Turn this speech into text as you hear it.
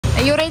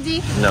Are you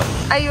ready? No.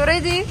 Are you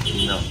ready?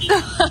 No.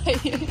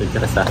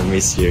 Because I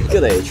miss you. Good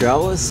day,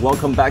 travelers.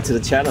 Welcome back to the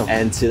channel.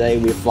 And today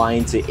we're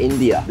flying to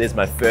India. This is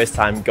my first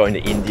time going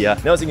to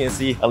India. Now, as you can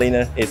see,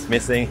 Alina is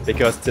missing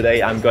because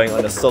today I'm going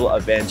on a solo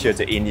adventure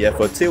to India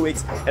for 2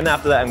 weeks. And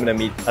after that, I'm gonna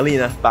meet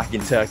Alina back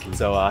in Turkey.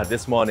 So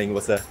this morning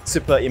was a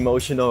super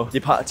emotional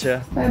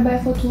departure.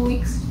 Bye-bye for 2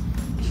 weeks.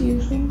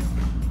 Seriously.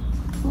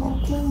 Oh,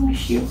 I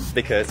miss you.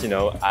 Because, you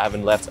know, I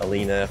haven't left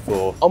Alina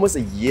for almost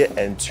a year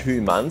and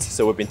 2 months.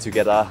 So we've been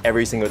together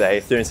every single day,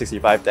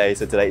 365 days.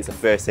 So today is the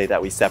first day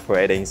that we're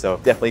separating. So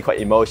definitely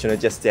quite emotional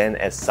just then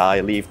as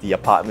I leave the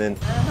apartment.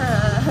 So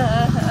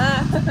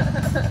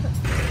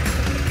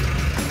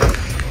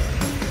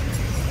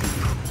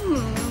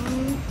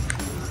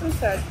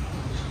sad.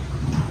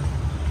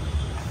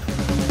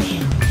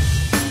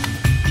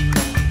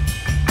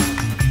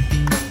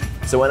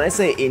 So when I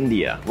say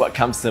India, what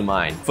comes to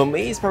mind? For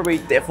me, it's probably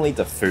definitely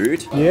the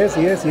food. Yes.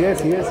 It's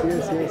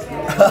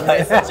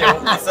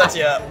such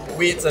a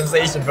weird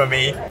sensation for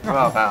me.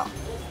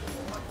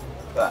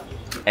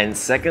 And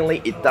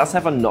secondly, it does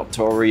have a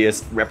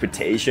notorious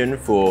reputation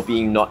for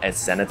being not as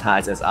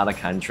sanitized as other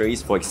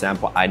countries. For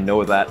example, I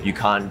know that you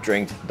can't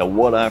drink the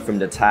water from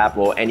the tap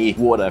or any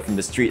water from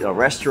the street or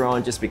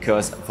restaurant just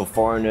because for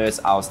foreigners,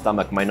 our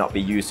stomach might not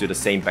be used to the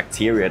same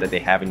bacteria that they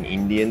have in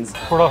Indians.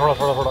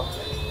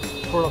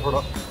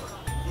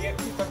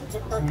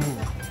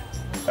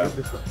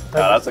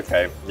 That's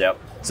okay. Yep.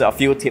 So a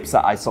few tips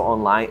that I saw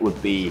online would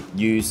be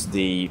use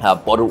the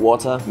bottled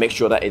water, make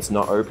sure that it's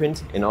not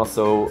opened, and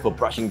also for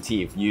brushing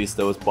teeth, use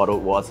those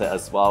bottled water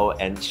as well,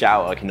 and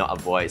shower cannot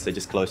avoid, so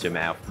just close your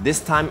mouth. This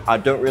time I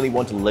don't really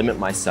want to limit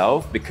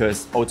myself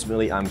because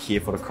ultimately I'm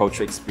here for the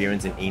cultural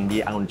experience in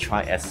India. I want to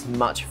try as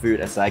much food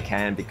as I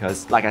can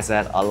because like I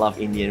said, I love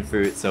Indian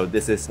food, so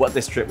this is what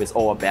this trip is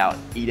all about,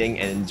 eating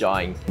and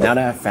enjoying. Now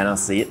that I've found our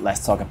seat,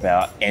 let's talk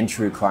about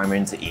entry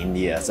requirement to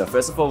India. So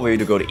first of all, for you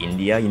to go to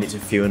India, you need to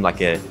fill in like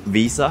a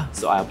visa.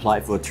 So I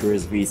applied for a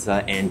tourist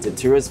visa, and the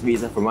tourist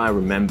visa, from what I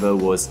remember,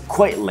 was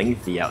quite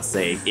lengthy, I'd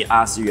say. It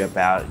asks you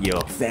about your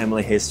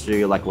family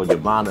history, like what your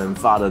mother and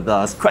father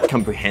does. Quite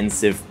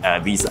comprehensive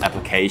visa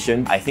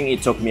application. I think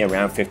it took me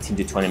around 15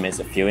 to 20 minutes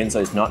to fill in, so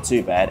it's not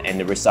too bad. And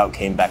the result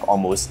came back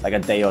almost like a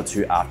day or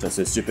two after,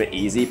 so super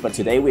easy. But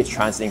today we're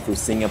transiting through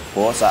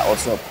Singapore, so I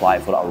also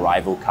applied for the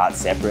arrival card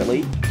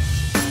separately.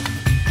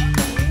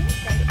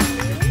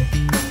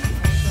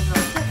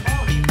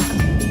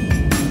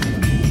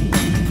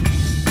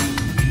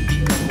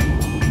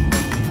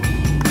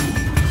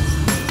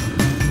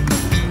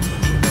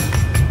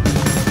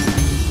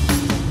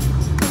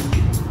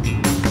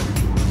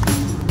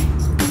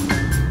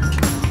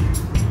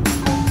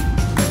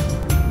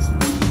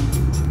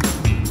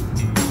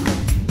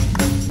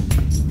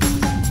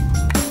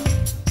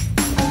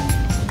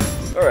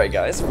 Alright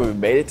guys, we've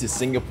made it to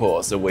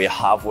Singapore, so we're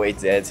halfway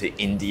there to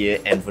India,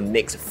 and for the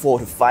next 4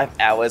 to 5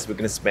 hours we're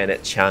going to spend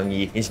at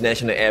Changi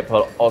International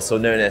Airport, also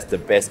known as the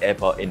best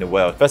airport in the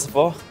world. First of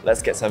all,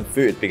 let's get some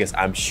food because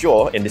I'm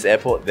sure in this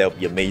airport there'll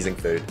be amazing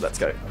food. Let's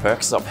go.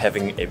 Perks of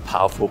having a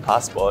powerful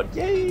passport.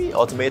 Yay!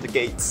 Automated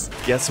gates.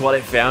 Guess what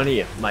I found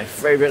here? My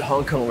favorite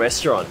Hong Kong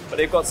restaurant. But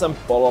they've got some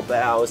bolo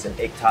baos and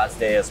egg tarts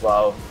there as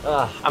well.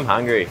 I'm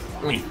hungry.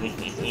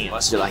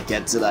 What should I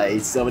get today?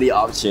 So many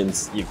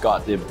options. You've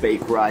got the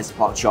baked rice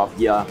pot chop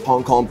here,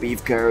 Hong Kong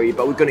beef curry,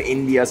 but we're going to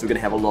India, so we're going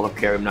to have a lot of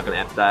curry. I'm not going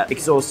to have that.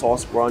 XO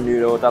sauce prawn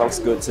noodle, that looks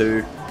good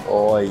too.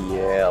 Oh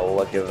yeah,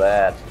 look at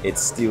that.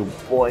 It's still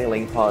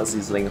boiling hot,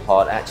 sizzling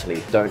hot.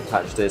 Actually, don't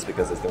touch this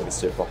because it's going to be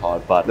super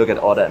hot, but look at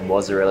all that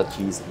mozzarella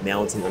cheese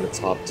melting on the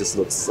top. Just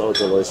looks so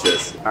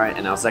delicious. Alright,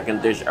 and our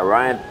second dish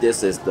arrived.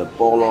 This is the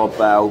bolo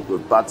bao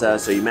with butter.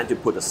 So you meant to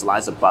put a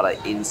slice of butter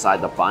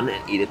inside the bun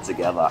and eat it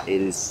together.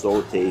 It is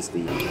so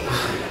tasty.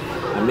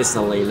 I miss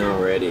Alina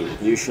already.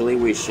 Usually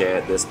we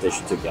share this dish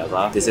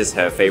together. This is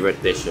her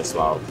favorite dish as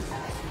well.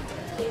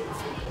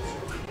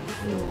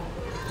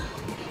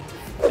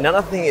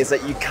 Another thing is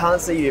that you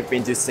can't say you've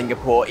been to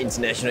Singapore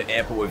International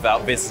Airport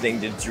without visiting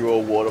the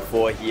Jewel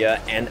waterfall here.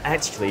 And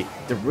actually,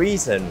 the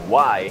reason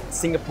why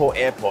Singapore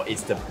Airport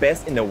is the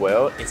best in the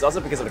world is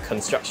also because of the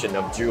construction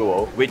of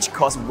Jewel, which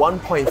cost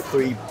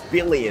 $1.3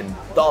 billion,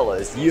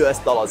 US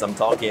dollars I'm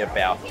talking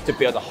about, to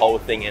build the whole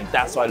thing. And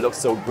that's why it looks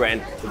so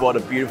grand with all the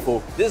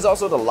beautiful. This is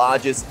also the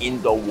largest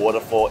indoor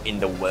waterfall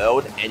in the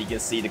world. And you can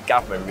see the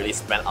government really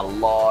spent a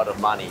lot of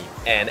money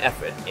and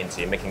effort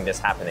into making this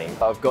happening.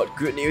 I've got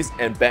good news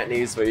and bad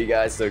news for you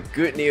guys. So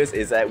good news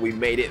is that we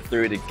made it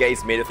through the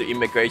gates, made it through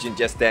immigration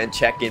just then.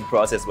 Check-in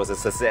process was a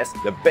success.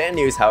 The bad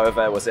news,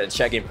 however, was that the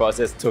check-in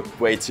process took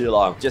way too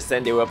long. Just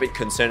then they were a bit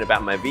concerned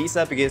about my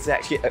visa because it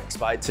actually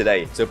expired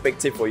today. So big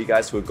tip for you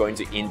guys who are going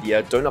to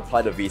India, don't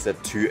apply the visa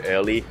too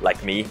early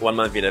like me, 1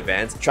 month in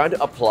advance. Try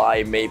to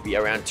apply maybe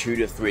around 2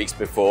 to 3 weeks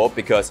before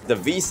because the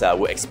visa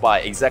will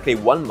expire exactly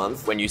 1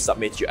 month when you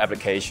submit your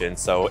application.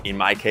 So in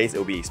my case, it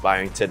will be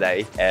expiring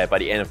today by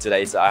the end of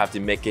today. So I have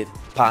to make it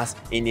past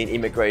Indian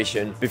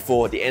immigration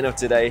before the end of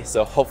today.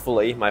 So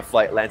hopefully my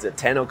flight lands at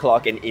 10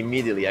 o'clock and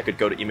immediately I could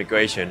go to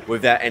immigration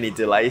without any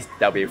delays.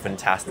 That'll be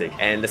fantastic.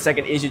 And the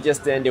second issue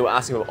just then, they were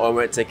asking for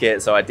overnight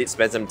ticket, so I did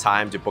spend some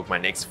time to book my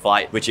next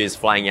flight, which is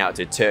flying out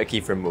to Turkey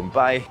from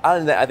Mumbai. Other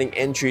than that, I think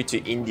entry to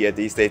India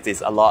these days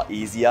is a lot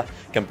easier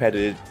compared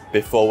to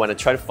before. When I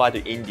tried to fly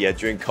to India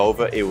during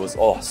COVID, it was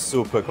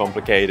super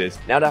complicated.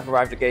 Now that I've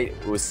arrived at the gate,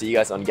 we'll see you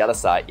guys on the other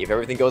side. If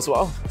everything goes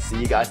well, see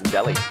you guys in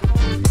Delhi.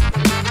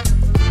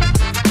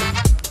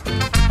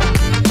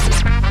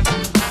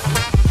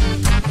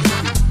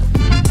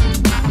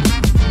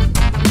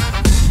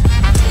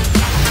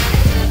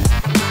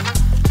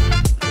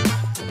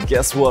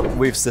 Guess what?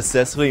 We've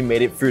successfully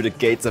made it through the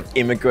gates of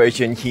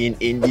immigration here in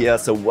India.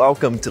 So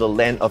welcome to the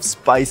land of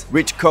spice,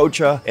 rich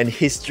culture and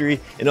history,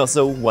 and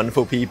also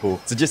wonderful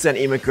people. So just an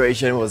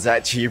immigration was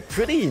actually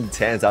pretty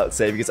intense, I would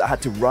say, because I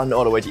had to run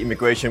all the way to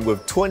immigration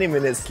with 20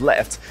 minutes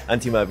left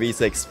until my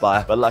visa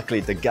expired. But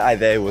luckily the guy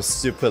there was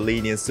super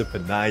lenient, super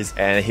nice,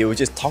 and he was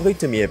just talking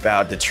to me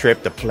about the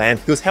trip, the plan.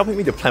 He was helping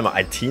me to plan my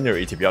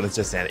itinerary, to be honest,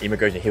 just an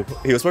immigration.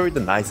 He was probably the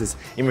nicest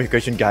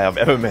immigration guy I've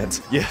ever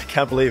met. Yeah,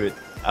 can't believe it.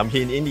 I'm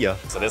here in India.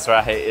 So this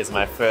right here is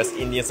my first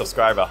Indian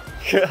subscriber.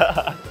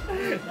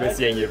 Good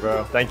seeing you,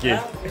 bro. Thank you.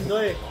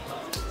 Enjoy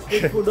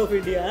street food of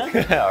India.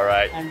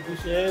 Alright. And to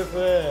chef.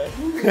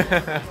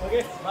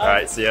 Okay, bye.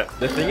 Alright, see ya.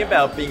 The thing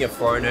about being a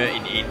foreigner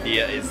in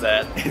India is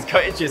that it's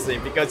quite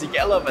interesting because you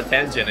get a lot of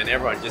attention and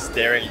everyone just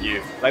staring at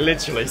you. Like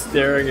literally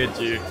staring at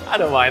you. I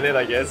don't mind it,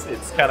 I guess.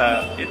 It's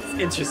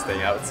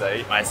interesting, I would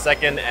say. My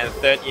second and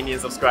third Indian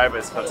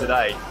subscribers for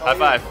today. High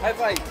five. High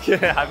five.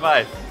 Yeah, high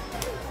five.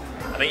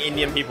 I think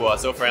Indian people are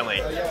so friendly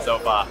so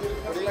far.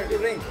 Would you like to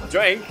drink?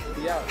 Drink?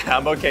 Yeah.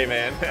 I'm okay,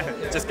 man.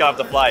 Just got off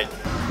the flight.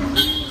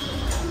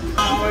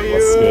 How are you?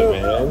 What's good,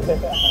 man?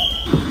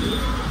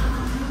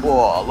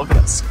 Whoa, look at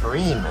that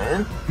screen,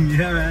 man.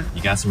 Yeah, man.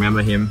 You guys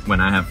remember him when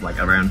I have like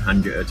around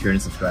 100 or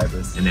 200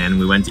 subscribers? And then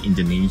we went to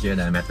Indonesia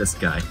and I met this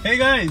guy. Hey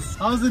guys,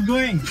 how's it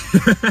going?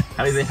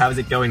 How's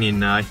it going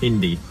in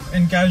Hindi?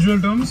 In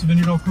casual terms, when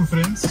you talk to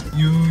friends,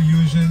 you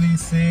usually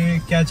say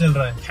 "Kya chal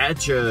raha hai?"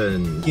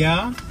 Kachan.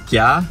 Kya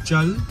Kya?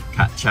 chal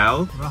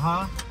Kachao.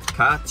 raha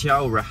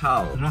Kachao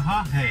Rahal.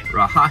 hai?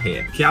 Raha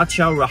hai.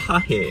 Kachao Raha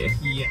hai.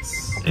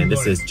 Yes. And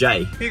this is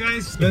Jay. Hey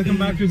guys, welcome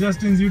back to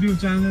Justin's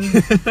YouTube channel.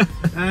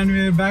 And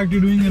we're back to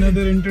doing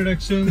another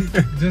introduction,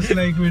 just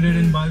like we did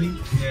in Bali.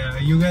 Yeah,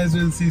 you guys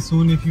will see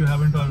soon if you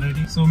haven't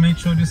already. So make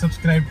sure to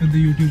subscribe to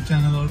the YouTube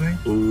channel, alright?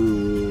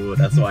 Ooh,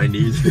 that's what I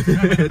need.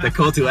 The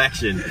call to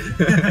action.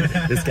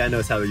 This guy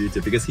knows how to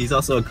YouTube because he's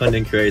also a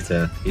content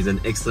creator. He's an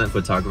excellent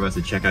photographer,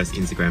 so check out his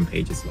Instagram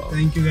page as well.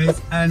 Thank you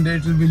guys, and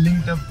it will be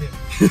linked up there.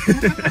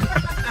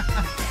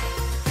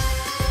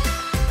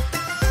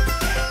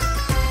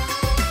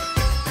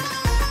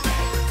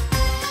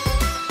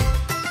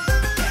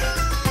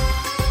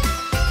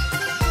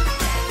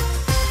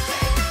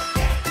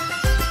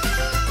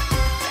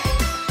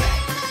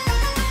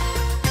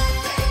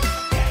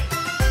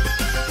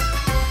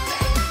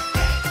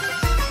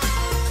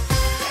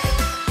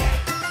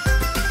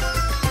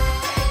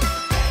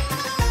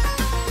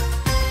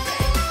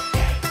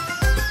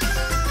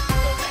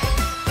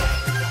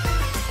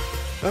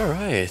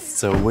 Alright,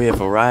 so we have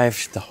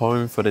arrived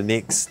home for the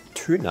next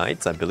 2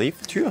 nights, I believe.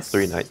 2 or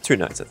 3 nights? 2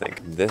 nights, I think.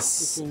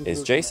 This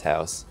is Jay's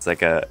house. It's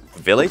like a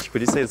village,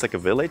 would you say it's like a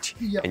village?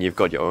 Yeah. And you've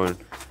got your own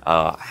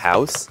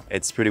house.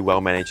 It's pretty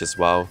well managed as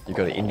well. You've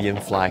got an Indian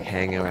flag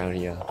hanging around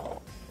here.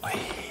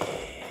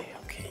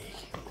 Okay.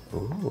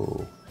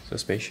 Ooh, so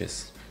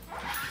spacious.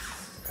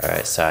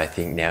 Alright, so I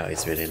think now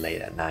it's really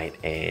late at night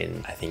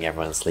and I think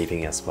everyone's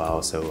sleeping as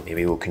well, so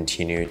maybe we'll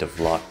continue the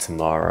vlog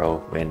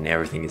tomorrow when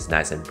everything is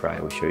nice and bright.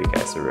 We'll show you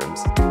guys the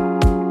rooms.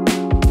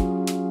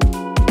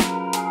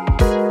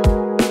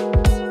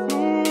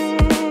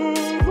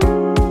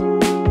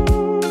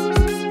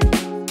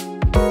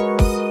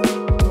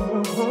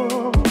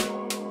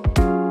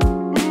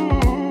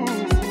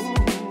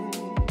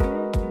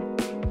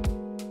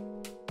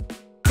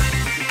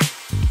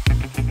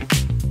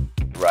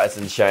 Rise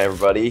and shine,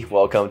 everybody.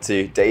 Welcome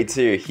to day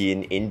 2 here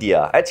in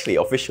India. Actually,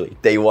 officially,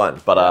 day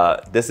 1.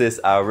 But this is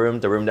our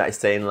room, the room that I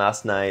stayed in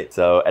last night.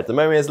 So at the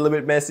moment, it's a little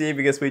bit messy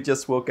because we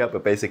just woke up.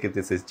 But basically,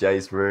 this is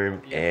Jay's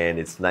room and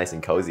it's nice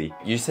and cozy.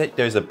 You said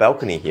there's a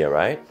balcony here,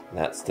 right?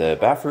 That's the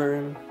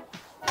bathroom,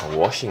 a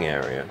washing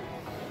area.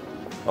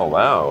 Oh,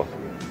 wow.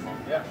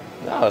 Yeah.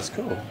 Oh, that's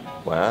cool.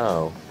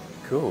 Wow.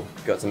 Cool.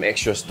 Got some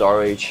extra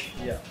storage.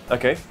 Yeah.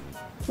 Okay.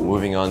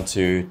 Moving on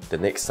to the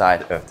next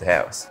side of the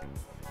house.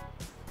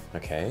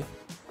 Okay.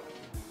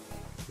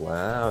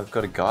 Wow, I've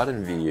got a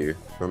garden view.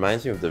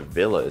 Reminds me of the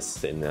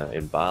villas in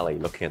Bali,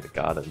 looking at the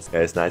gardens.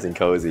 Yeah, it's nice and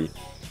cozy.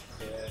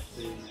 Yeah, it's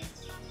really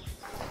nice.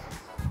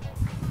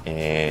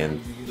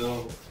 And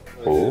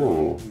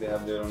Oh, they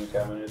have their own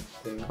cabinet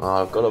thing.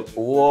 oh, I've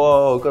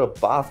got a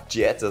bath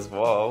jet as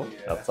well. Yeah.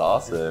 That's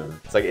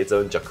awesome. It's like its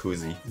own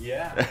jacuzzi.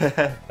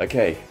 Yeah.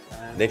 Okay,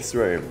 next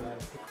room.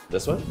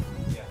 This one?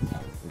 Yeah.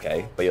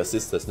 Okay, but your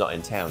sister's not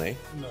in town, eh?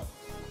 No.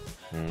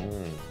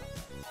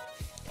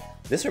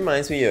 This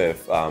reminds me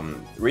of,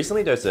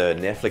 recently there's a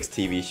Netflix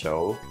TV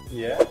show,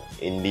 Yeah.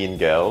 Indian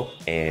Girl,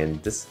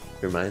 and this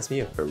reminds me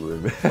of her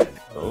room.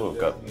 Oh,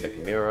 got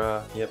big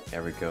mirror. Yep,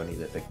 every girl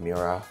needs a big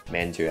mirror.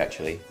 Men too,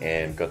 actually.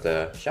 And got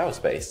the shower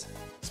space.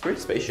 It's pretty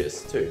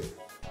spacious too.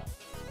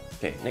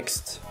 Okay,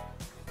 next.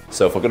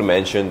 So I forgot to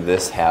mention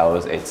this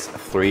house, it's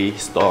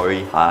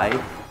 3-story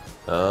high.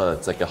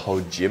 It's like a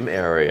whole gym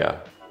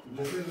area.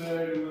 This is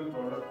where I do my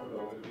product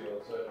photography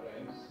also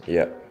at times.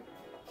 Yep.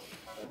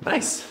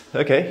 Nice,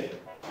 okay.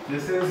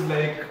 This is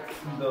like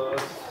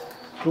the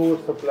store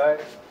supply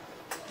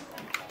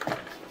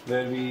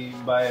where we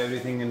buy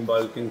everything in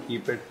bulk and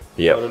keep it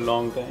for a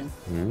long time.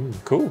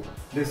 Cool.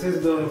 This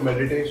is the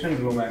meditation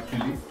room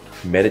actually.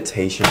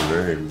 Meditation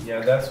room.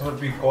 Yeah, that's what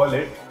we call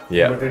it.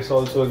 Yeah. But it's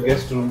also a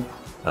guest room.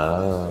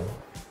 Ah,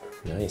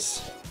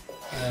 nice.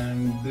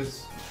 And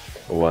this.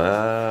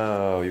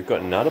 Wow, you've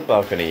got another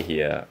balcony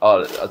here.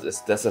 Oh,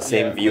 that's the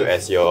same view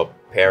as your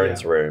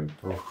parents' room.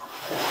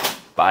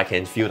 But I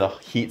can feel the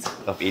heat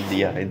of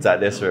India inside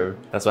this room.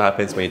 That's what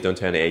happens when you don't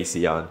turn the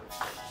AC on.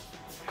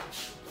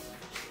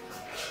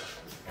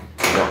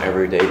 Not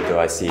every day do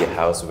I see a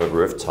house with a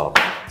rooftop,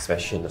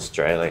 especially in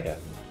Australia.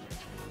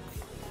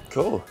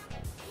 Cool.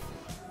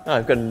 Oh,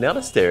 I've got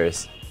another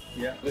stairs.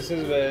 Yeah, this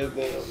is where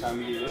the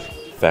family is.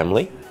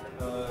 Family?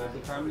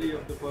 The family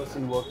of the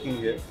person working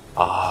here.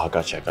 Ah,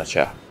 gotcha.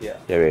 Yeah.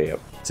 Yeah.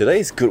 Today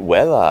is good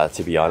weather,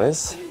 to be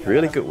honest.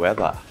 Really good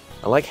weather.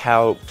 I like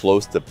how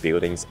close the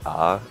buildings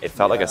are. It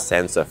felt like a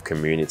sense of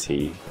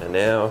community. And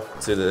now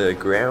to the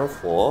ground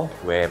floor,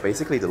 where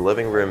basically the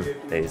living room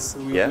is.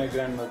 Meet my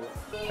grandmother.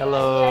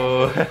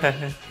 Hello.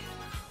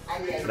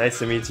 Nice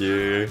to meet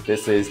you.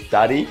 This is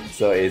Daddy,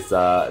 so it's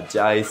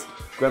Jai's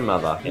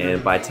grandmother.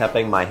 And by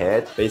tapping my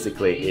head,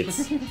 basically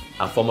it's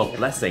a form of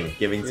blessing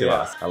giving to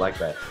us. I like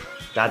that.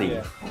 Daddy.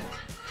 Yeah.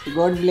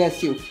 God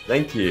bless you.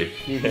 Thank you.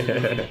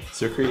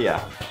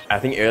 Shukriya. I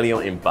think early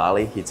on in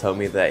Bali, he told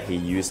me that he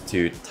used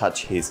to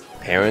touch his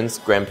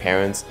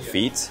grandparents'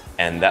 feet,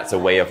 and that's a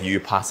way of you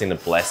passing the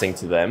blessing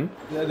to them.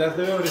 Yeah, that's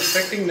the way of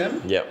respecting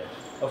them. Yep.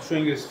 Of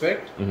showing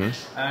respect and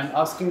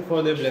asking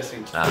for their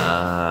blessing.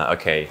 Ah,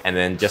 okay. And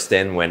then just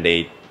then when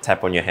they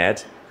tap on your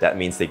head, that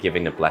means they're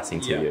giving a blessing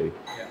to you.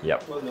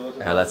 Yep.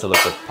 Now let's look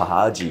at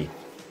Pahaji.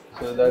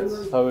 So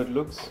that's how it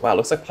looks. Wow, it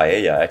looks like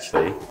paella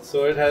actually.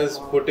 So it has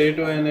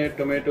potato in it,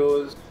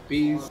 tomatoes,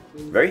 peas.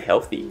 Very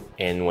healthy.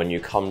 And when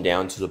you come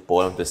down to the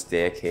bottom of the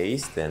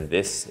staircase, then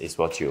this is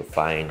what you'll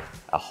find.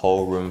 A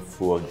whole room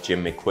full of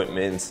gym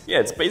equipment. Yeah,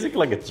 it's basically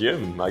like a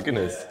gym, my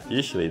goodness.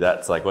 Usually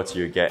that's like what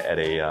you get at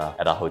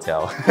a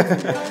hotel.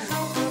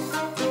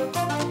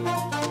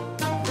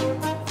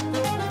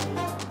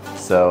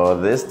 So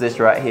this dish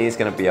right here is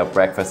gonna be our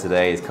breakfast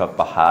today. It's called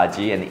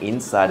Pahaji, and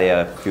inside there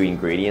are a few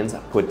ingredients: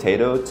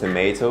 potato,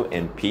 tomato,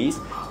 and peas.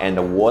 And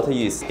the water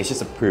it's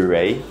just a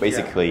puree,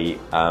 basically,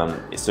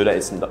 so that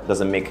it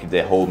doesn't make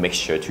the whole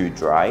mixture too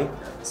dry.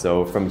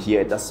 So from here,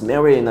 it does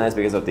smell really nice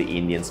because of the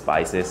Indian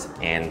spices,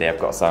 and they've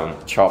got some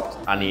chopped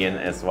onion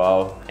as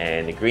well,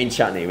 and the green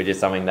chutney, which is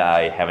something that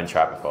I haven't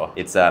tried before.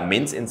 It's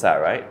mint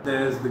inside, right?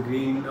 There's the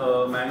green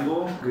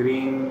mango,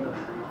 green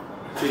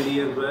chili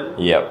as well.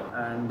 Yep.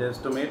 And there's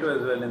tomato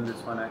as well in this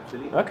one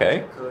actually.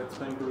 Okay. So it's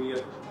going to be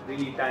a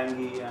really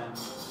tangy and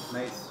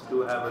nice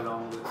to have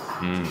along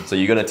with. So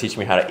you're gonna teach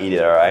me how to eat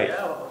it, alright?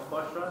 Yeah, of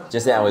course.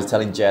 Just then I was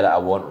telling Jay that I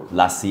want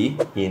lassi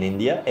here in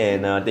India,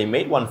 and they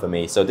made one for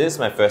me. So this is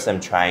my first time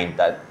trying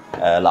that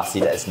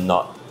lassi that is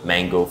not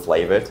mango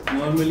flavored.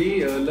 Normally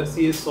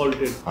lassi is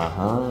salted.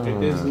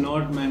 It is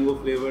not mango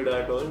flavored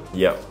at all.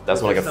 Yep,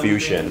 that's more like a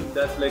fusion.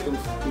 That's like a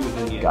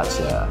fusion, yeah.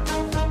 Gotcha.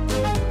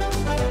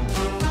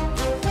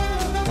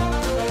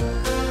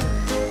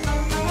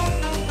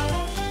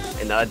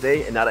 Another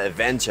day, another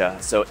adventure.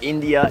 So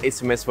India is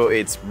famous for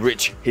its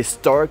rich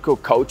historical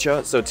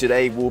culture. So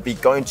today we'll be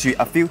going to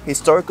a few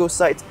historical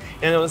sites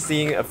and also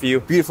seeing a few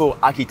beautiful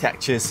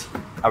architectures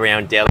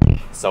around Delhi.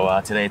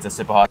 So today it's a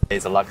super hot day,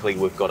 so luckily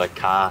we've got a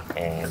car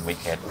and we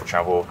can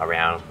travel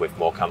around with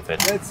more comfort.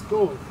 Let's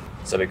go!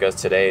 So because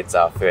today it's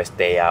our first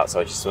day out, so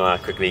I just want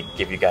to quickly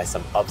give you guys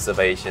some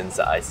observations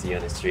that I see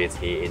on the streets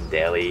here in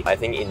Delhi. I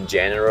think in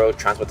general,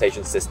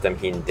 transportation system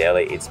here in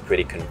Delhi is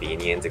pretty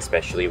convenient,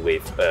 especially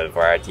with a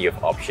variety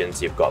of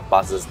options. You've got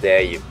buses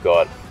there, you've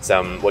got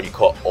some what you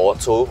call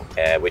auto,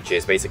 which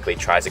is basically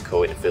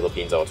tricycle in the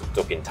Philippines or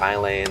tuk-tuk in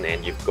Thailand,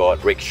 and you've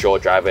got rickshaw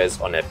drivers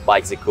on a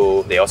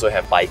bicycle. They also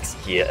have bikes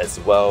here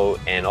as well,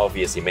 and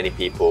obviously many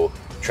people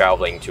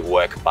traveling to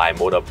work by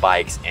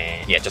motorbikes,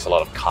 and yeah, just a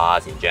lot of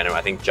cars in general.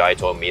 I think Jai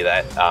told me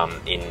that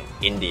in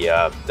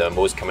India, the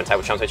most common type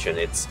of transportation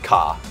is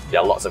car. There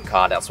are lots of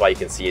cars, that's why you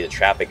can see the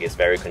traffic is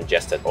very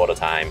congested all the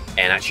time.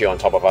 And actually on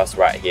top of us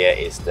right here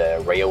is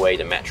the railway,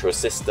 the metro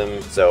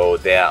system. So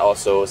there are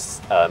also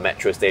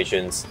metro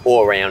stations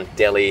all around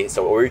Delhi.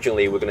 So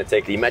originally we're going to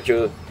take the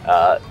metro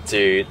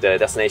to the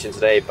destination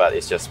today, but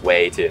it's just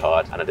way too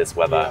hot under this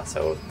weather.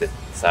 So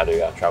decided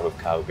to travel with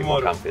car would be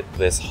more comfort.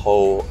 This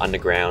whole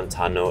underground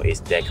tunnel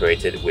is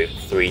decorated with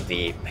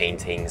 3D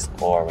paintings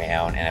all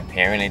around, and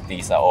apparently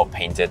these are all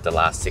painted the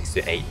last 6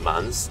 to 8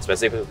 months,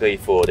 specifically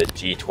for the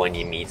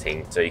G20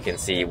 meeting. So you can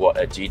see what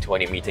a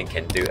G20 meeting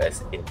can do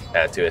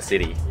to a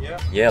city.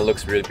 Yeah, it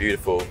looks really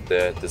beautiful.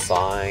 The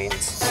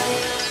designs.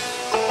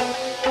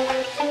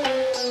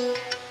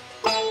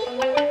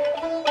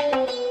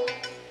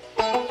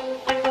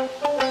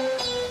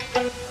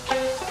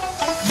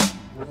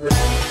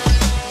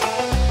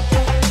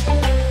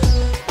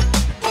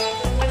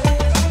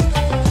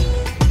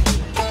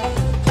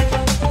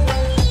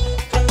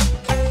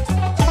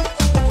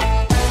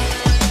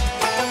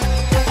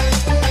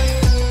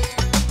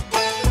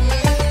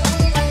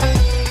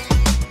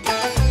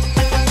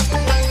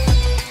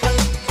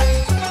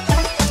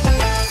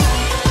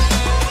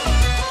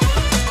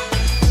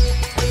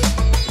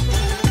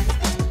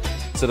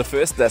 So the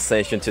first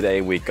destination today,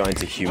 we're going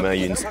to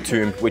Humayun's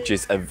tomb, which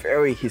is a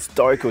very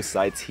historical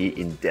site here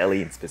in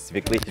Delhi, and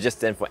specifically to just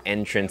stand for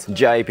entrance.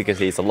 Jai, because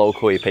he's a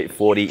local, he paid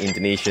 40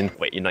 Indonesian,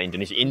 wait, not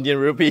Indonesian, Indian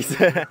rupees.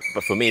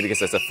 But for me,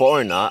 because as a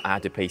foreigner, I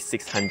had to pay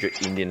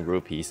 600 Indian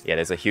rupees. Yeah,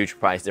 there's a huge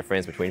price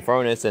difference between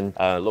foreigners and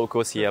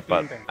locals here,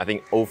 but I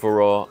think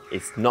overall,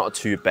 it's not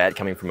too bad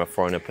coming from a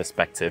foreigner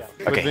perspective.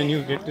 But when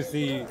you get to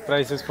see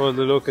prices for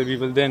the local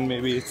people, then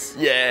maybe it's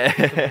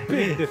a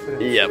big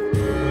difference. Yep.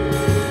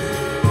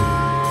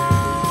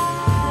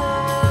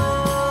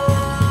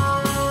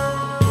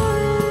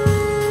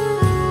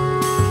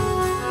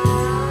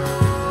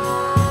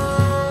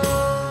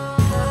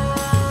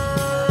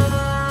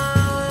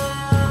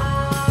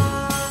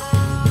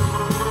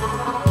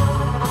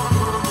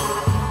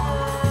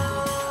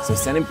 So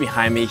standing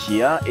behind me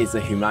here is the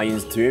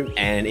Humayun's tomb,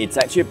 and it's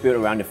actually built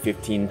around the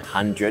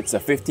 1500s, so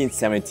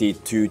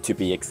 1572 to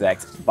be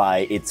exact,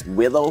 by its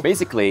willow.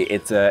 Basically,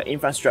 it's an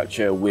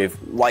infrastructure with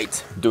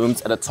white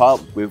domes at the top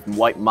with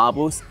white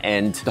marbles,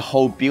 and the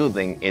whole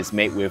building is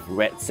made with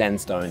red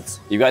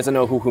sandstones. You guys don't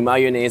know who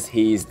Humayun is?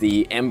 He's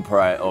the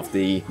emperor of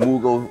the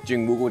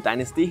Mughal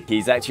dynasty.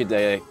 He's actually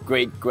the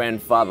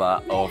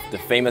great-grandfather of the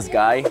famous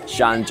guy,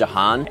 Shah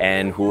Jahan,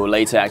 and who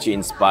later actually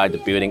inspired the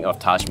building of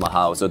Taj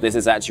Mahal. So this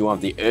is actually one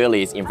of the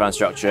earliest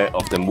infrastructure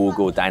of the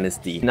Mughal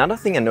dynasty. Another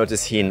thing I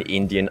noticed here in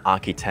Indian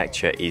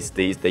architecture is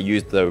they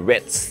use the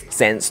red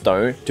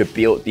sandstone to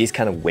build these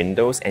kind of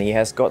windows, and it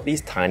has got these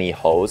tiny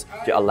holes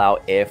to allow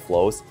air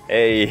flows.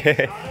 Hey,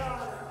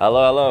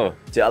 hello.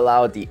 To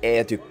allow the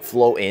air to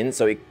flow in,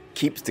 so it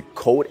keeps the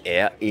cold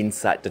air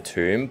inside the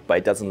tomb, but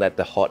it doesn't let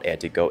the hot air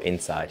to go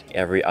inside.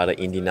 Every other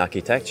Indian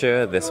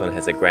architecture, this one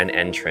has a grand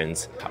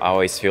entrance. I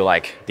always feel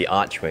like the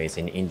archways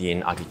in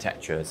Indian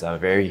architectures are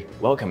very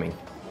welcoming.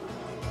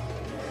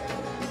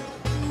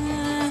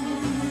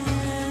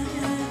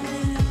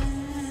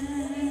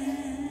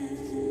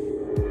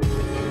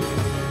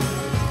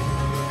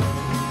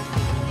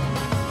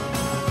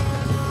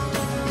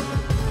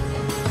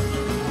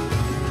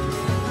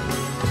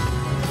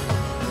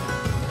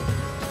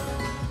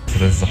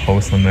 This is a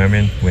wholesome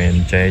moment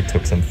when Jay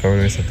took some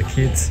photos of the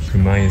kids,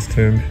 Humayun's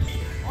tomb.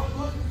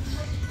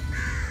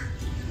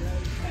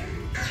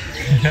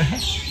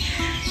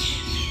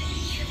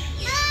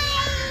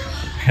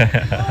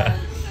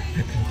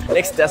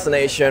 Next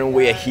destination,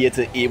 we are here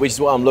to eat, which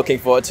is what I'm looking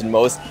forward to the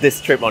most this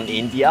trip on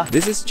India.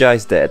 This is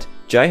Jai's dad.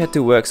 Jai had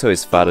to work, so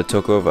his father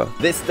took over.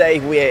 This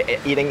day, we are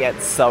eating at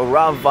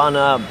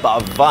Saravana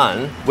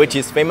Bhavan, which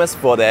is famous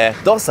for their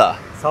dosa.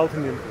 South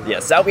Indian food. Yeah,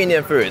 South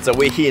Indian food. So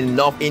we're here in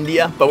North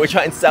India, but we're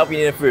trying South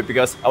Indian food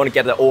because I want to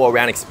get the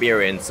all-around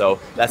experience. So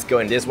let's go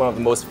in. This is one of the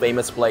most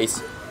famous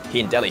places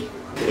here in Delhi.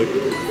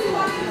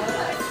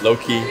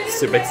 Low-key,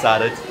 super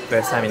excited.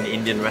 First time in an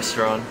Indian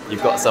restaurant.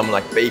 You've got some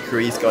like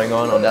bakeries going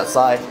on that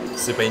side.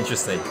 Super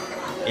interesting.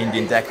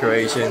 Indian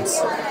decorations.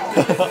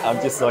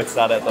 I'm just so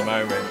excited at the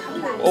moment.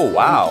 Oh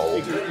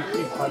wow!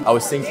 I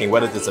was thinking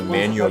whether there's a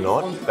menu or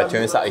not, but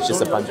turns out it's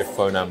just a bunch of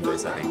phone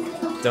numbers, I think.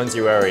 Don't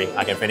you worry,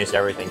 I can finish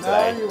everything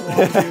today.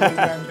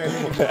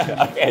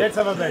 Okay. Let's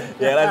have a bet.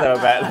 Yeah, let's have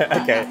a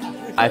bet. Okay.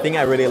 I think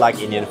I really like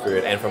Indian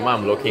food, and from what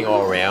I'm looking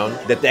all around,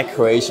 the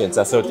decorations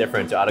are so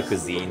different to other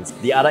cuisines.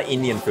 The other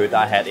Indian food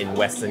I had in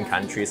Western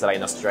countries, like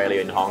in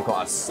Australia and Hong Kong,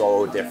 are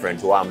so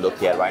different to what I'm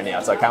looking at right now.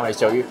 So I can't wait to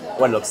show you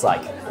what it looks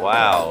like.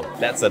 Wow,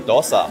 that's a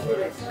dosa.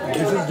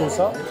 This is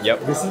dosa.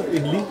 Yep. This is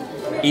idli.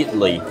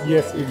 Idli.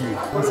 Yes, idli.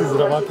 This is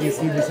rava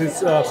kesi. This is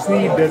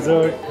sea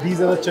dessert.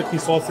 These are the chutney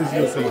sauces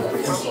you're seeing.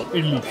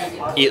 Idli.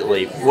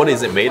 Idli. What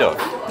is it made of?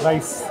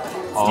 Rice.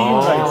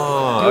 Steamed rice.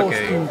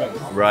 Okay. Steamed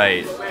rice.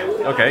 Right.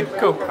 Okay,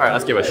 cool. All right,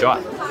 let's give it a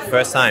shot.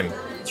 First time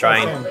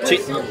trying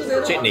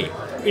chutney.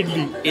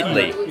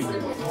 Idli.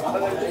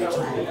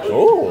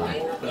 Oh.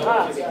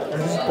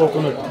 This is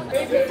coconut.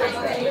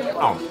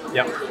 Oh,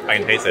 yep, I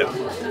can taste it.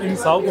 In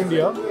South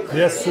India,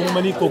 there are so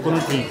many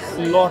coconut trees,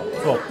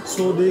 lots of.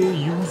 So they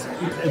use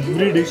in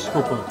every dish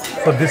coconut.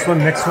 So this one,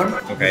 next one,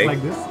 okay,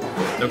 like this.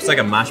 Looks like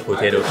a mashed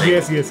potato thing.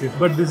 Yes.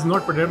 But this is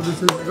not potato.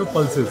 This is the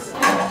pulses.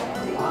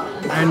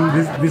 And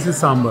this is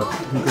sambar.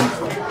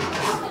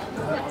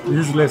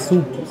 This is like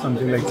soup,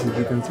 something like soup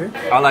you can say.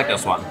 I like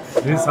this one.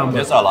 This is sambar.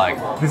 This I like.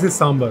 This is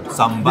sambar.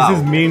 Sambal. This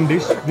is main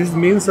dish. This is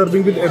main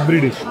serving with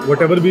every dish.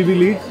 Whatever we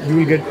will eat, we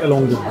will get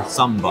along with this.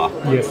 Samba.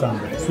 Yes,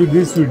 sambar. So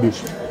this is sweet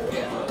dish.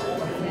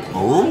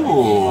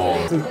 Ooh,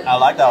 I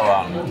like that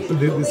one. So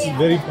this is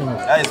very famous.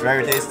 That is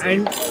very tasty.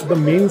 And the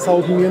main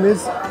South Indian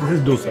is this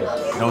is dosa.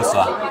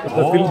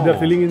 Dosa. The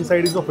filling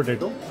inside is of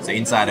potato. So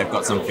inside I've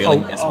got some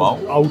filling as well.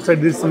 Outside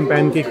there is some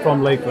pancake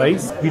from like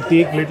rice. We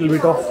take little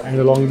bit of and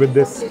along with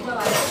this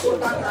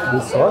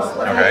sauce.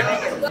 Okay.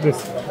 This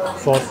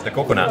sauce. The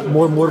coconut.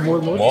 More.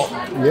 More?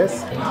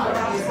 Yes.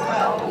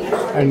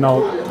 And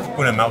now.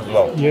 Put in mouth as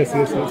well. Yes.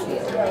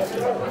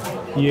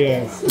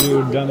 Yes,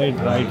 you've done it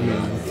right,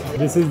 man.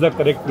 This is the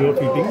correct way of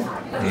eating.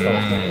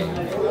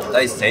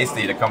 That is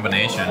tasty, the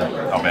combination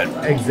of it.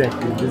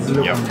 Exactly. This is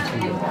the Yep.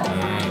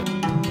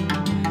 combination.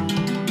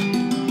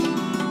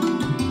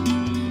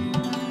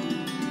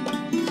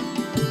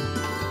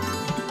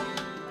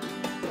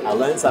 I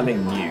learned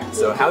something new.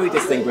 So how you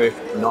distinguish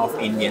North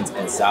Indians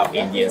and South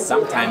Indians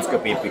sometimes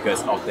could be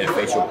because of their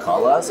facial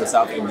color. So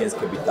South Indians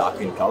could be dark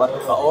in color,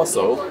 but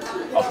also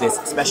of these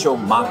special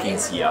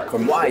markings here.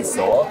 From what I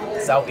saw,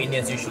 South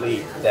Indians usually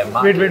their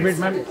markings. Wait,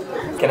 man.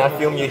 Can I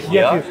film you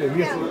here?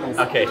 Yes.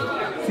 Okay.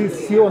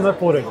 See on the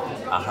forehead.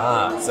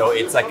 Aha. So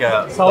it's like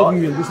a South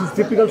Indian. This is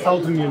typical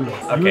South Indian. You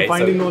Okay, will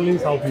find so- it only in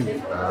South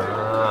Indian.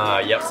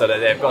 Yep. So that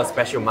they've got a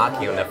special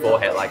marking on their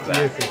forehead like that.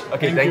 Yes.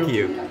 Okay. Thank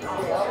you.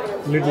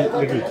 Little.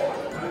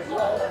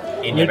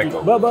 India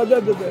Beko.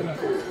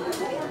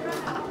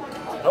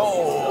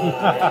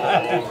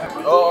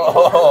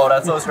 Oh,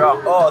 that's so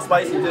strong. Oh,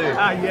 spicy too.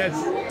 Yes.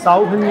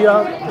 South India,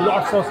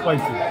 lots of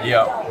spicy.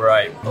 Yeah,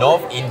 right.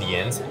 North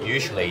Indians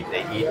usually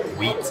they eat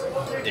wheat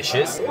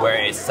dishes,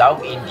 whereas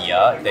South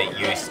India they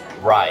use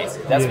rice.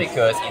 That's Yes.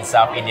 because in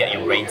South India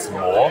it rains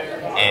more,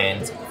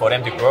 and for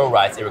them to grow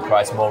rice it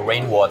requires more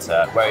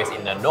rainwater. Whereas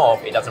in the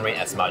north it doesn't rain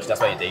as much.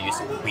 That's why they use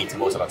wheat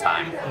most of the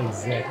time.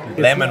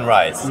 Exactly. Lemon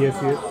rice. Yes.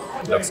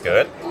 Looks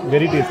good.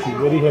 Very tasty,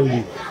 very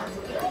healthy.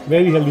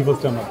 Very healthy for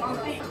stomach.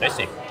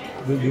 Tasty.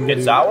 These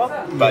It's are-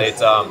 sour, but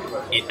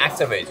it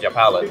activates your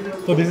palate.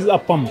 So this is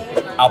appam.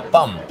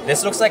 Appam.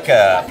 This looks like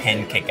a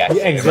pancake actually.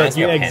 Yeah, It reminds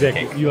me of exactly.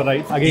 pancake. You are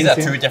right. Again, These are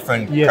same- two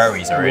different Yes,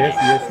 curries already.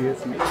 Yes.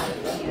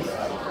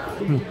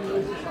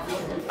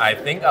 I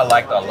think I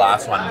like the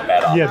last one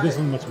better. Yeah, this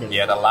is much better.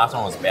 Yeah, the last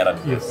one was better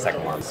than Yes. the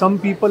second one. Some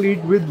people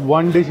eat with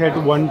one dish at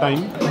one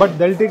time, but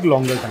they'll take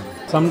longer time.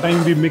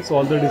 Sometimes we mix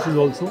all the dishes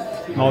also.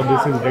 Now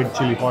this is red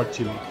chili, hot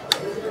chili.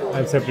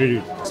 I've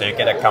separated. So you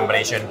get a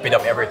combination, bit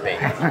of everything.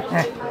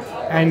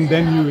 And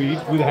then you eat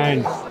with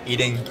hands.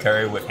 Eating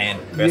curry with hand,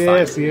 best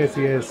Yes. time.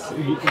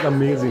 It's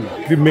amazing.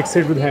 We mix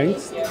it with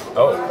hands.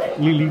 Oh,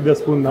 You leave the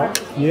spoon now.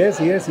 Yes.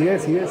 it's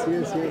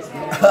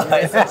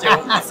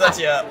such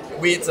a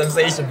weird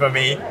sensation for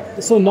me.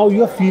 So now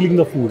you are feeling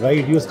the food,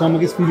 right? Your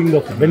stomach is feeling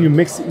the food. When you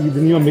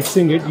are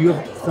mixing it, your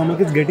stomach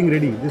is getting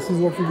ready. This is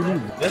what we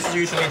believe. This is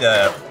usually the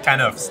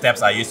kind of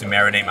steps I use to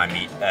marinate my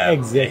meat.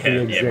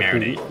 Exactly. Yeah,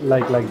 marinate.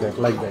 Like that.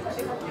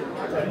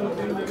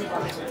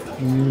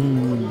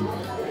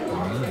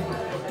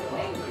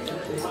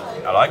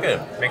 I like it.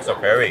 Mix of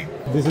curry.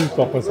 This is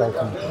proper South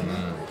Indian.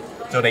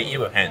 So they eat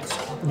with hands.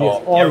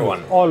 Yes, Or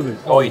everyone. always.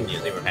 All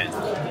Indians eat with hands.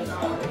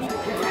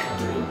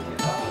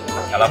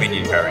 I love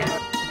Indian curry.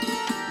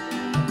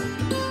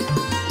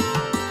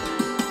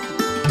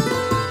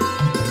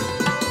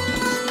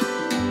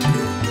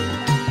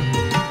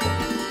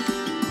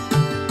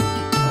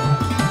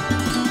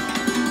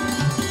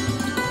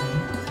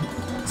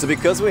 So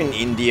because we're in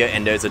India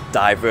and there's a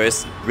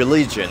diverse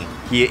religion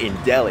here in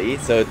Delhi,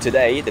 so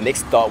today, the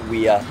next stop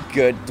we are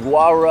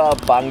Gurudwara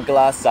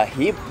Bangla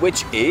Sahib,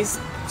 which is,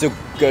 so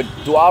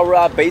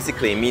Gurudwara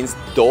basically means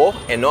door,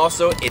 and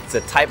also it's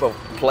a type of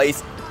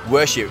place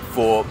worship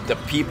for the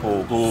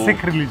people who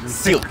Sikh religion.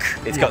 Silk.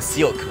 It's called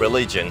Silk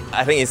religion.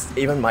 I think it's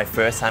even my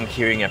first time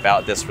hearing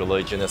about this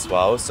religion as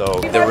well. So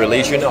the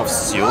religion of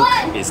Silk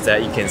is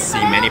that you can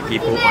see many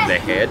people on their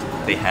head.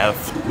 They have,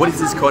 what is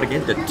this called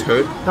again? The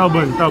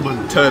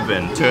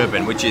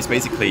turban, which is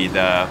basically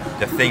the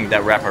thing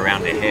that wrap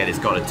around their head. It's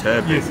called a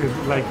turban. Yes,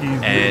 like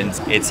he's. And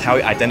it's how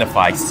it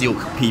identifies Silk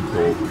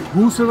people.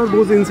 Whosoever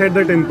goes inside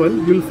the temple,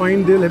 you'll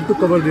find they'll have to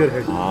cover their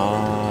head.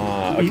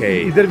 Ah,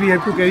 okay. Either we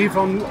have to carry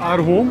from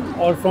our home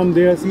or from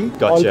there. See,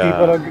 all Gotcha.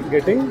 people are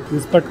getting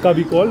this patka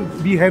we call.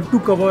 We have to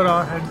cover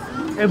our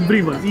heads.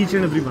 Everyone, each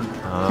and everyone.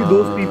 See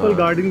those people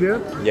guarding there.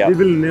 Yeah. They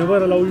will never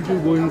allow you to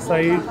go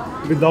inside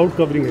without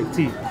covering it.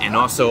 See. And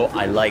also,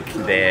 I like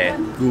their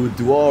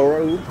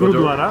Gurudwara.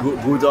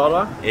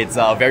 Gurudwara. It's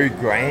very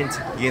grand.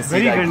 You can see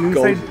Very like grand.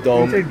 gold Inside,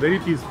 dome. inside very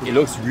peaceful. It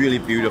looks really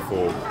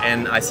beautiful.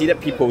 And I see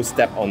that people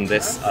step on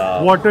this.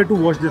 Water to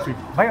wash their feet.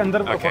 Bhai,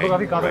 andar Okay,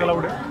 photography kahan right.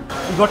 allowed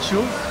hai? You got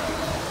shoes?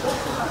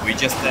 We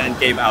just then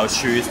gave our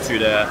shoes to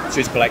the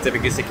shoes collector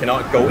because they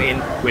cannot go in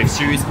with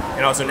shoes.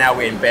 And also now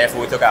we're in barefoot.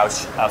 We took our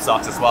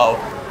socks as well.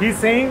 He's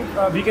saying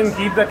we can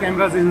keep the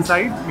cameras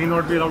inside. May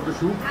not be allowed to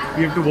shoot.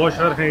 We have to wash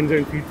our hands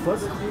and feet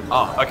first.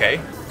 Oh, okay.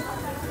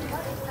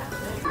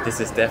 This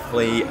is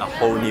definitely a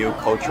whole new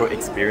cultural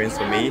experience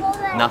for me.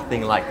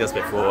 Nothing like this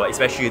before,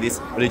 especially this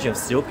religion of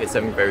silk is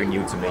something very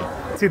new to me.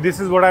 See, this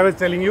is what I was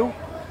telling you.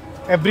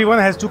 Everyone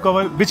has to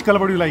cover. Which color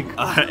would you like?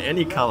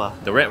 Any color.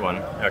 The red one,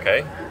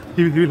 okay.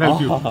 He will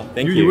help you.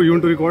 Thank you. You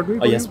want to record me?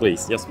 Oh, yes,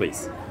 please. Yes,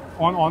 please.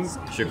 On.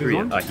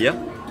 Shukriya. Here?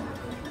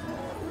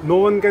 No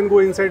one can go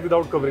inside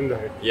without covering the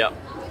head. Yeah.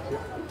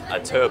 A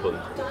turban.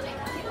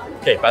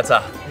 Okay,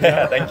 better.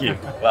 Yeah. Thank you.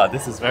 Wow,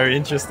 this is very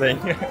interesting.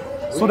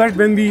 So that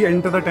when we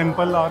enter the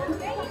temple, our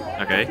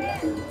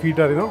feet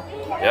are,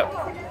 Yep.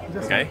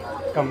 Just Okay.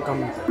 Come.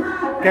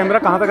 Camera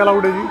कहाँ तक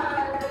allowed है जी?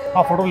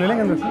 हाँ, photo ले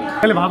लेंगे अंदर से.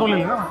 पहले बात तो ले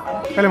लेना.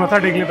 पहले मथा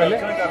टेक ले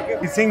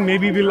पहले. He's saying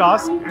maybe we'll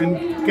ask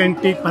and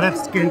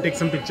perhaps can take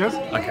some pictures.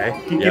 Okay.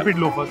 Keep it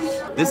low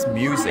first. This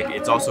music,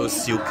 it's also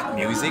silk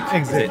music.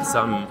 Exactly. Is it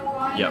some?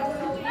 Yep.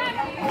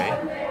 Okay.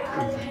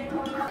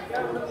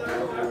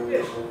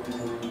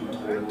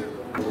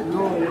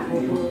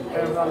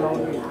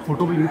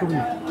 Photo भी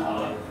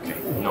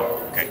नहीं. No.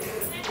 Okay.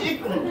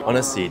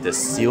 Honestly, the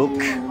silk,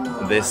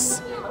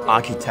 this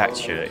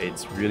architecture,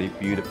 it's really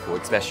beautiful,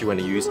 especially when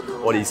you use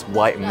all these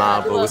white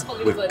marbles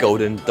with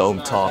golden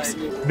dome tops.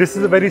 This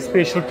is a very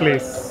special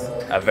place.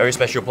 A very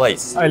special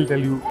place. I'll tell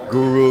you.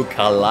 Guru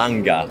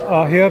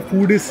Kalanga. Here,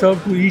 food is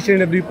served to each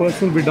and every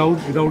person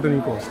without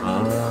any cost.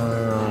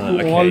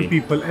 Okay. All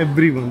people,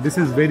 everyone. This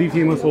is very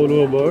famous all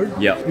over the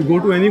world. Yeah. You go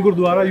to any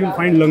Gurudwara, you'll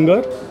find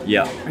langar.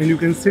 Yeah. And you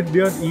can sit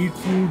there, eat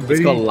food.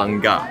 It's called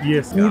langa.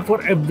 Yes, food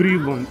for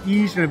everyone,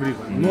 each and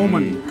everyone. No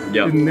money.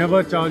 Yeah. You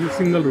never charge a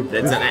single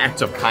rupee. That's an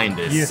act of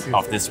kindness Yes.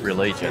 of this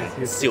religion,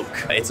 Yes.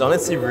 silk. It's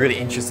honestly really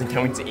interesting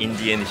coming to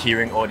India and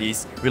hearing all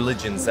these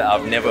religions that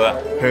I've never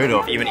heard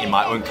of, even in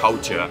my own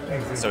culture.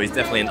 Exactly. So it's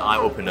definitely an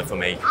eye-opener for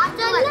me.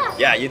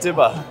 Yeah,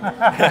 YouTuber.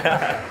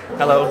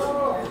 Hello.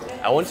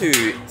 I want to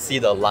see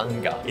the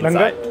langa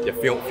inside. The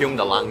film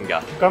the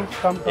langa. Come.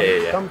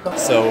 Yeah. Come.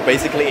 So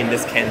basically in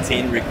this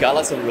canteen,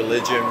 regardless of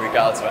religion,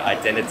 regardless of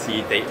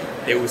identity,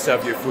 they will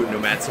serve you food no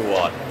matter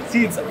what.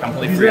 See, it's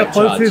completely these free are of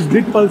charge. pulses,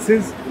 big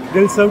pulses.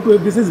 They'll serve to.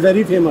 This is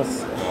very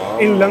famous.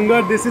 In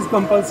langar, this is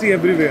compulsory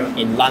everywhere.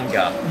 In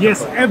langa?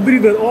 Yes,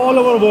 everywhere, all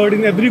over the world,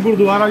 in every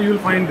Gurudwara, you will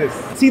find this.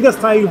 See the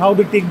style, how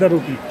they take the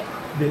roti.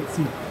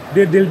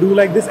 They'll do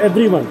like this,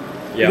 everyone.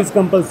 Yeah. It is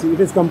compulsory. It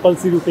is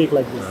compulsory to take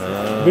like this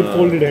with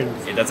folded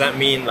hands. Does that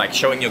mean like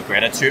showing your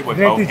gratitude with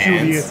both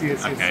hands?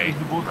 Yes. Okay,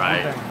 With both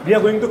right. hands. We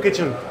are going to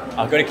kitchen.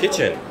 I'll go to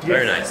kitchen.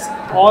 Very nice.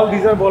 All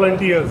these are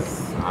volunteers.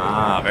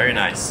 Very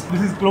nice.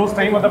 This is close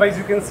time. Otherwise,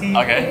 you can see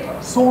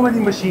so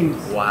many machines.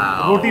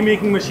 Wow. Roti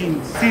making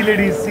machines. See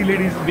ladies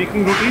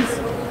baking rotis.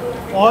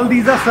 All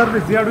these are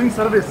service. They are doing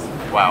service.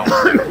 Wow.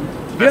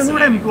 They are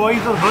not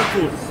employees or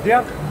workforce. They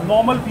are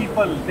normal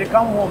people. They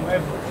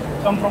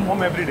come from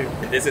home every day.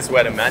 This is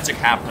where the magic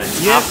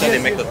happens. Yes, After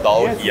they make the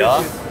dough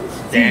here,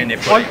 then they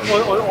put it.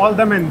 All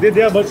the men,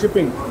 they are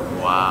worshipping.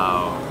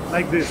 Wow.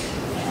 Like this.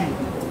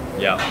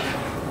 See. Yeah.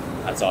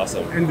 That's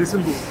awesome. And this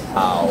will do.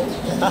 Wow.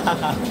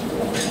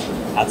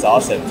 That's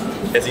awesome.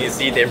 As you can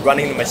see, they're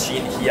running the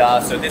machine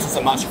here, so this is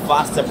a much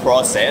faster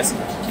process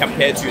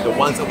compared to the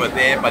ones over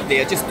there, but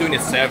they are just doing the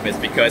service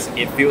because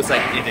it feels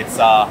like it's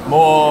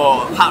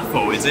more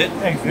heartful, is it?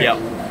 Exactly. Yep.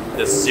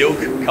 The silk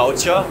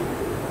culture,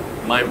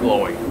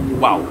 mind-blowing.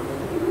 Wow.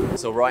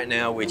 So right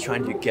now we're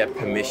trying to get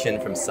permission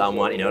from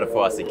someone in order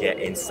for us to get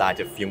inside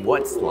to film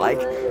what it's like,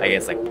 I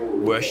guess, like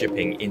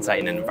worshipping inside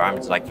in an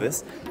environment like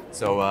this.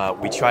 So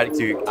we tried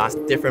to ask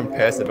different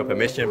persons for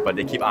permission, but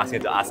they keep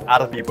asking to ask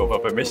other people for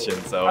permission.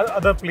 So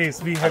other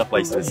place we have other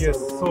places. Yes,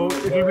 so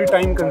it will be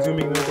time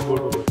consuming to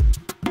go to.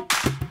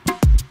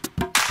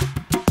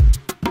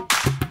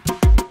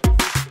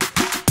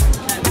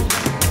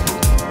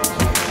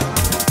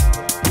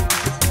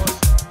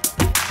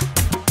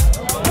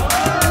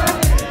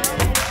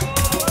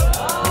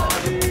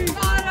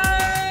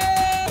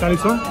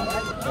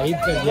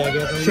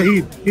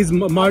 Sahib, his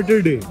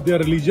martyr day. They are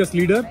religious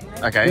leader.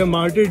 Okay. Their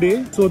martyr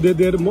day. So they're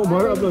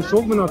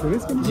shok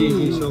manate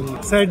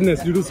hain.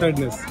 Sadness, due to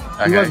sadness.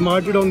 He was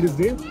martyred on this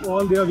day.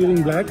 All they are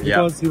wearing black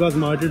because he was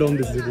martyred on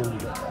this day.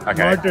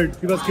 Okay. Martyred.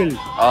 He was killed.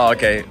 Oh,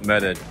 okay,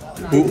 murdered.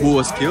 Who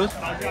was killed?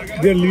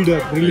 Their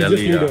leader, religious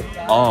leader.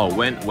 Oh,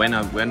 when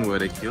were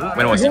they killed?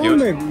 When was he killed?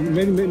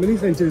 Many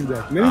centuries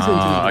back. Many centuries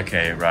back.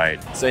 Okay, right.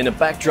 So in the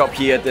backdrop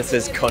here, this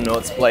is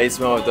Connaught's Place,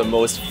 one of the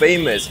most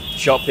famous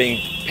shopping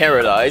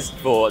paradise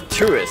for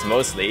tourists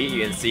mostly.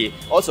 You can see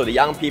also the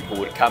young people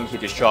would come here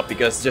to shop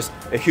because just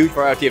a huge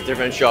variety of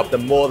different shops, the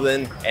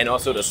modern and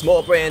also the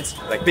small brands,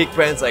 like big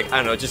brands like, I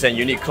don't know, just an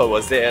Uniqlo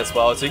was there as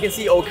well. So you can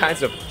see all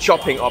kinds of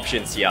shopping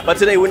options here. But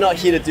today we're not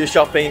here to do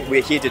shopping,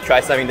 we're here to try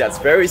something that's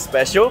very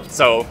special.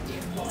 So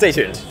stay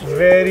tuned.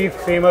 Very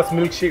famous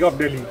milkshake of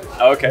Delhi.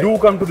 Okay. Do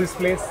come to this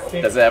place.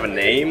 Does it have a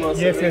name or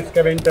something? Yes,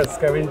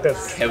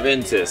 Keventers.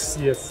 Keventers.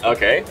 Yes.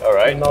 Okay,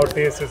 alright. Now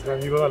taste this,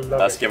 man. You will love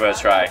Let's give it a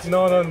try.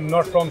 No,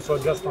 not from so,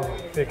 just from.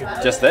 Take it.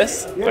 Just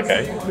this? Yes.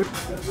 Okay.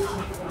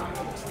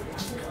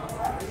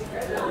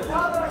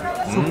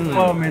 Super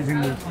amazing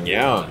milk.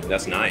 Yeah,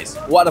 that's nice.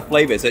 What are the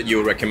flavors that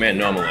you recommend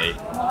normally?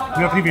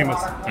 There are three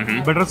famous.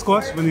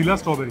 Butterscotch, vanilla,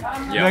 strawberry.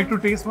 Yeah. You like to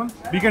taste one?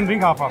 We can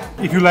drink half.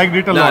 If you liked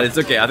it a No, lot. it's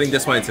okay. I think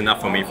this one is enough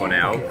for me for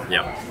now.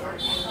 Yeah.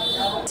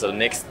 So the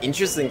next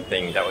interesting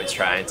thing that we're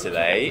trying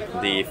today,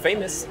 the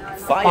famous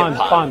fire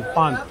pan.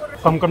 Pan.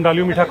 कम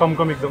डालियो मीठा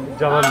कम एकदम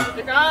ज़्यादा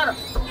नहीं.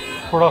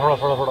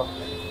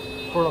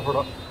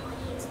 थोड़ा.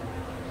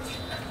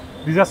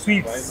 These are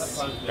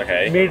sweets.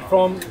 Okay. Made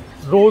from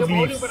rose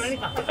leaves.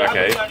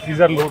 Okay.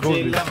 These are rose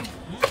leaves.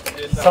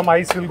 Some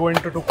ice will go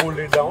into to cool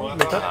it down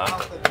later.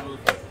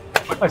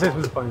 अच्छा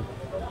इसमें से पानी.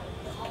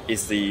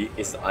 Is the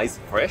ice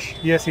fresh?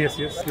 Yes. ये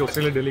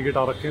ऑस्ट्रेलिया डेलीगेट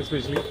आ रखे हैं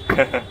specially.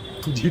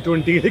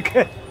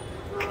 G20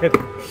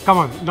 Come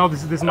on, now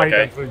this is my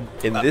time for you.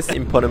 In this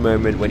important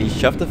moment, when he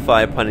shoved the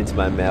fire pan into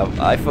my mouth,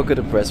 I forgot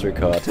to press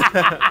record.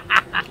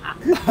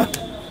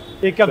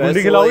 एक क्या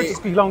गुंडी खिलाओ,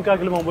 इसको खिलाऊं क्या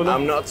खिलाऊं बोलो?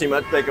 I'm not too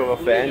much big of a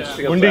fan just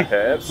because of the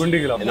herbs. गुंडी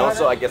खिलाओ. And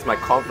also, I guess my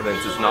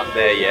confidence is not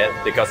there yet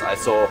because I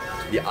saw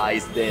the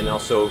ice there and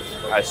also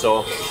I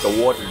saw the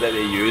water that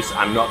they use.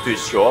 I'm not too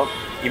sure.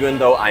 Even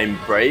though I'm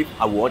brave,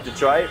 I want to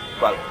try it,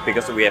 but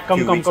because we have 2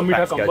 weeks of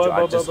pack schedule,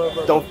 I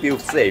just don't feel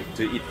safe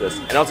to eat this.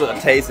 And also the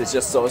taste is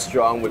just so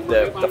strong with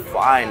the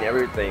fire and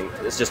everything.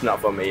 It's just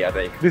not for me, I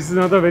think. This is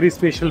another very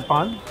special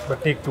pan,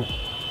 but take 2.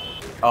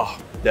 Oh,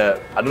 I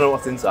don't know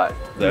what's inside.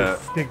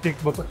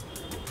 Take both.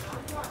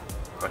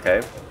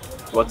 Okay,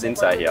 what's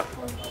inside here?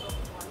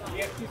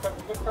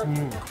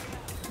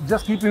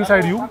 Just keep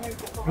inside you.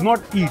 Do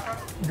not eat.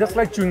 Just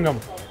like chewing gum.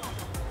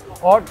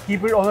 Or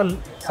keep it on the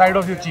side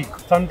of your cheek.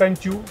 Sometimes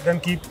chew, then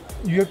keep.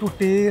 You have to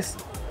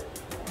taste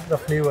the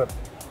flavor.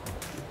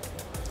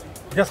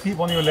 Just keep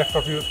on your left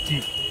of your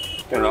cheek.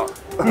 You know.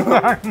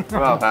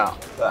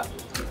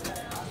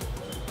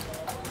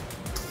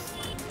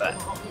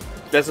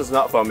 This is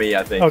not for me,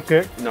 I think.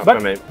 Okay. Not But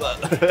for me.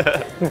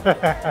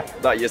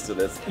 Not used to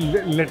this.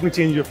 let me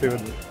change your flavor.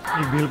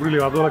 एक भेल पूरी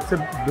लगा दो अलग से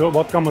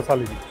बहुत कम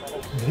मसाले की.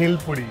 भेल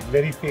पूरी,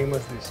 very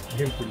famous dish.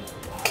 भेल पूरी.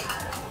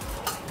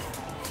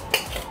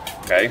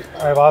 Okay.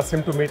 I've asked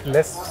him to make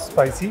less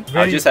spicy.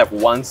 I'll just have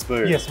 1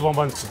 spoon. Yes,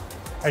 one spoon.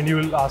 And you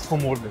will ask for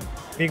more then.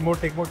 Take more.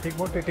 Take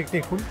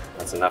full.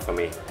 That's enough for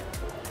me.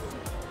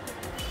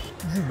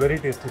 This is very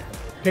tasty.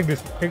 Take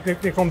this.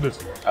 Take from this.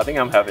 I think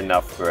I'm having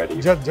enough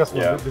already. Just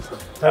Yeah. this one.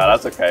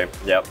 That's okay.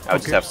 Yep. I'll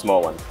just have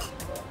small one.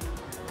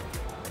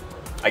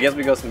 I guess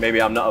because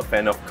maybe I'm not a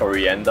fan of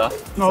coriander.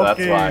 So that's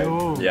Okay, why.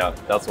 oh. Yeah,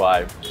 that's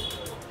why.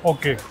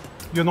 Okay.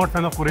 You're not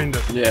fan of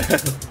coriander. Yeah.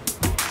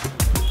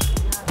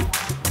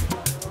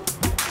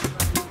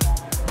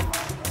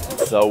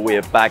 So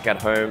we're back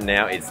at home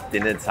now, it's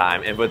dinner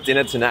time. And for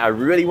dinner tonight, I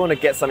really want to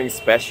get something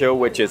special,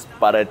 which is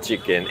butter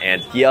chicken.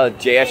 And here,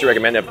 Jay actually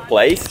recommended a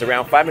place. It's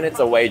around 5 minutes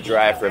away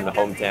drive from the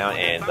hometown.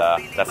 And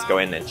let's go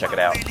in and check it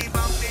out.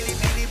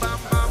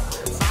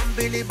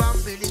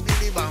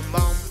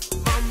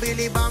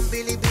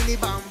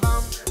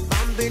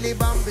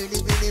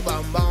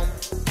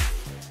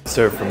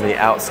 So from the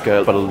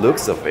outskirts, by the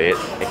looks of it,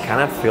 it kind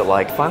of feels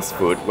like fast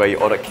food where you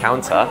order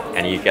counter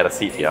and you get a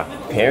seat here.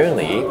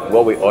 Apparently,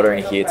 what we're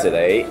ordering here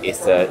today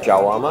is the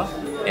shawarma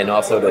and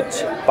also the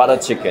butter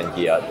chicken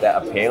here that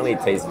apparently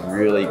tastes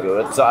really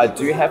good. So I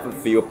do have a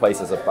few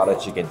places of butter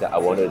chicken that I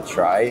wanted to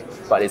try,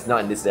 but it's not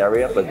in this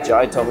area. But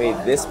Jai told me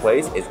this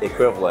place is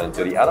equivalent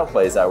to the other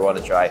place I want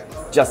to try,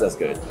 just as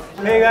good.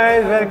 Hey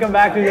guys, welcome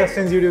back to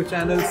Justin's YouTube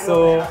channel.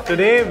 So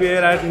today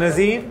we're at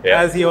Nazir,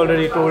 as he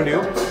already told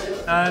you.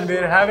 And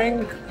we're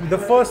having the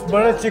first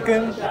butter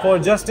chicken for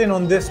Justin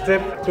on this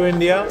trip to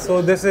India.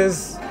 So this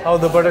is how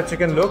the butter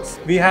chicken looks.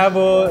 We have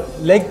a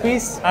leg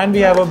piece and we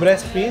have a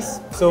breast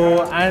piece.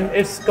 So, and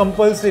it's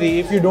compulsory.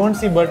 If you don't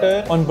see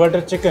butter on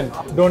butter chicken,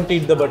 don't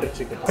eat the butter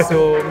chicken.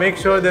 So make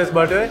sure there's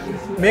butter.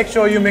 Make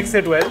sure you mix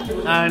it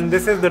well. And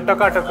this is the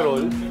taka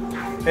roll.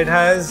 It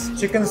has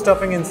chicken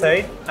stuffing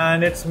inside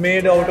and it's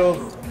made out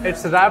of,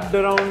 it's wrapped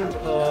around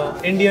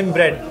Indian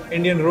bread.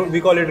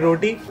 We call it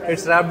roti.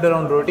 It's wrapped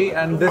around roti,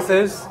 and this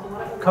is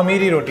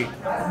khamiri roti.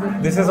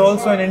 This is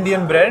also an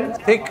Indian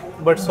bread, thick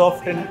but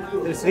soft, and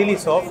it's really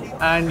soft.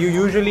 And you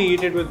usually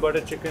eat it with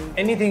butter chicken,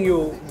 anything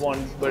you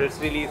want, but it's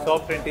really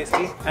soft and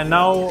tasty. And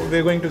now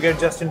we're going to get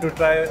Justin to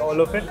try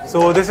all of it.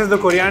 So this is the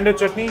coriander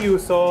chutney you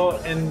saw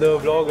in the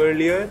vlog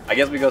earlier. I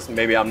guess because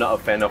maybe I'm not a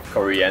fan of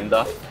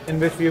coriander. In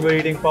which we were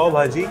eating pav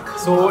bhaji.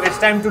 So it's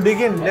time to dig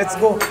in. Let's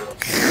go.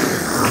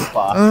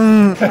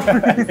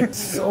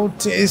 So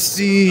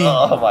tasty.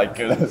 Oh my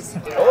goodness.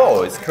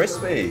 Oh, it's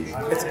crispy.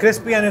 It's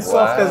crispy and it's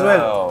soft as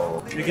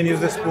well. You can use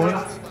the spoon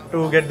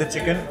to get the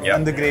chicken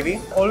and the gravy.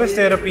 Always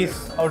tear a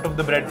piece out of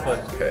the bread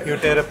first. Okay. You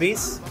tear a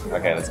piece.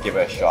 Okay, let's give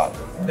it a shot.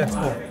 Let's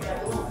go.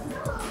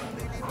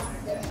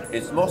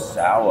 It's more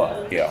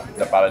sour here,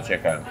 the butter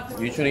chicken.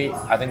 Usually,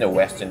 I think the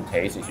Western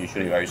taste is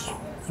usually very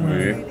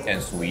smooth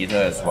and sweeter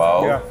as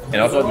well. Yeah.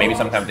 And also maybe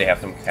sometimes they have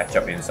some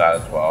ketchup inside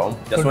as well.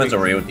 This one's a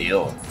real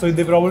deal. So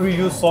they probably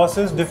use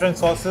sauces, different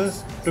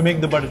sauces to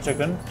make the butter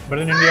chicken. But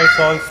in India, it's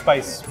all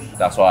spice.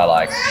 That's what I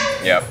like.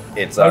 Yeah.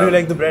 It's How do you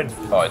like the bread?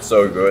 Oh, it's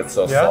so good,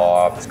 so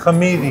soft. It's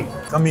khamiri.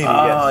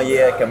 Oh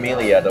yeah,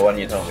 camellia, the one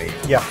you told me.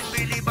 Yeah.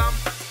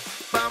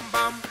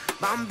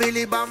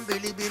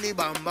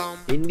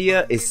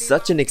 India is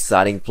such an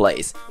exciting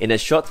place. In a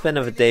short span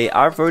of a day,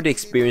 I've already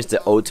experienced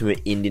the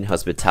ultimate Indian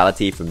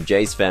hospitality from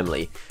Jay's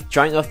family,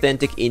 trying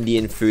authentic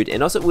Indian food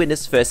and also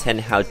witnessed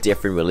firsthand how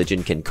different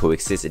religion can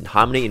coexist in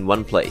harmony in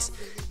one place.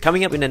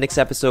 Coming up in the next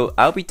episode,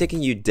 I'll be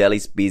taking you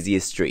Delhi's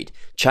busiest street,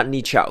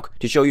 Chandni Chowk,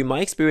 to show you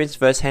my experience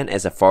firsthand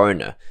as a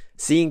foreigner.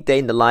 Seeing day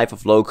in the life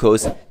of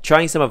locals,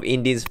 trying some of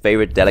Indians'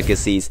 favorite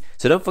delicacies,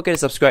 so don't forget to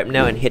subscribe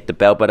now and hit the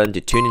bell button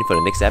to tune in for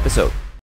the next episode.